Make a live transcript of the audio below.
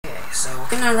So we're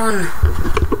going to run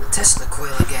the Tesla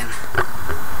coil again.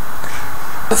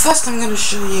 But first I'm going to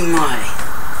show you my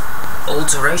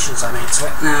alterations I made to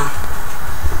it. Now,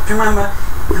 if you remember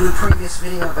in the previous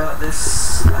video about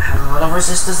this, I had a lot of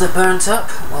resistors that burnt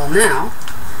up. Well, now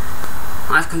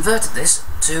I've converted this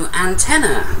to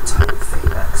antenna type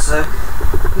feedback. So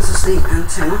this is the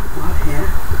antenna right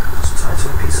here, just tied to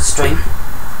a piece of string.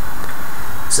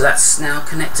 So that's now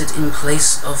connected in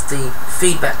place of the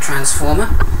feedback transformer.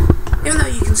 Even though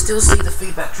you can still see the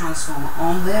feedback transformer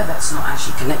on there, that's not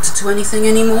actually connected to anything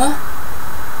anymore.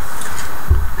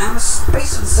 And the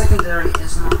base of the secondary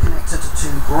is now connected to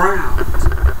ground.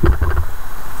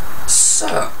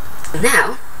 So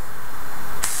now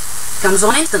it comes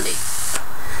on instantly.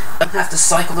 Don't have to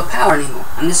cycle the power anymore,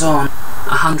 and this is on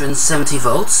 170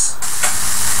 volts,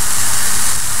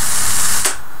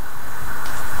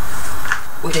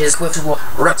 which is equivalent to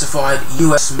what rectified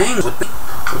US mains would be.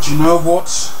 But you know what?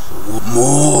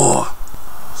 More.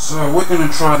 So we're going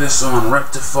to try this on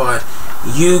rectified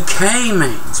UK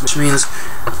mains, which means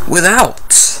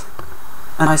without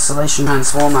an isolation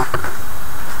transformer.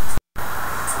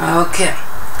 Okay,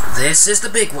 this is the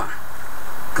big one.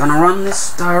 Gonna run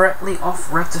this directly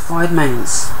off rectified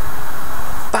mains.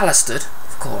 Ballasted,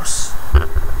 of course.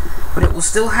 But it will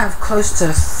still have close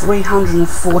to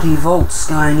 340 volts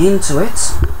going into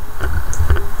it.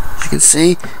 As you can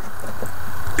see,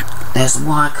 there's the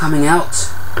wire coming out,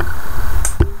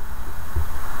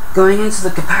 going into the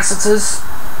capacitors.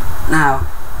 Now,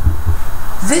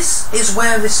 this is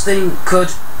where this thing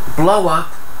could blow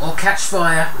up or catch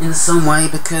fire in some way,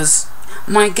 because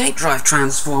my gate drive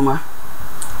transformer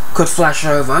could flash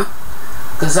over,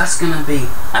 because that's going to be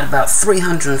at about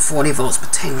 340 volts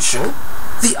potential.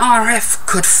 The RF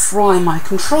could fry my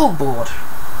control board,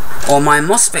 or my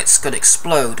MOSFETs could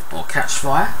explode or catch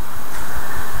fire.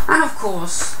 And of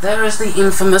course, there is the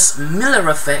infamous Miller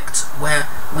effect, where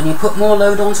when you put more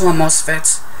load onto a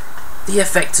MOSFET, the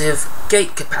effective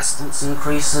gate capacitance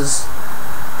increases.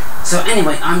 So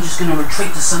anyway, I'm just going to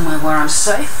retreat to somewhere where I'm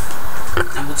safe,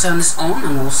 and we'll turn this on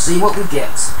and we'll see what we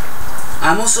get.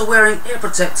 I'm also wearing ear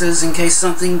protectors in case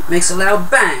something makes a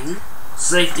loud bang.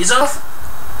 Safety's off.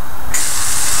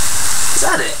 Is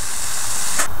that it?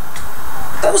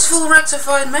 That was full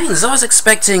rectified mains. I was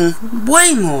expecting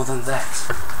way more than that.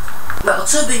 Well,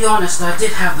 to be honest, I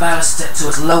did have ballast set to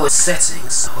its lowest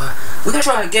settings, so we're going to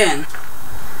try again,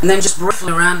 and then just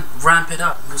briefly ramp it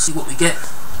up. We'll see what we get.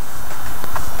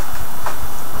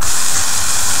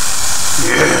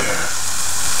 Yeah.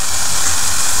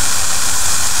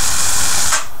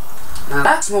 Now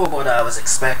that's more what I was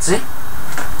expecting.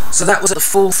 So that was at the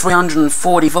full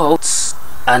 340 volts,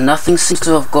 and nothing seems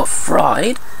to have got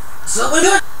fried. So we're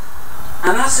good.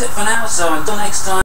 And that's it for now, so until next time.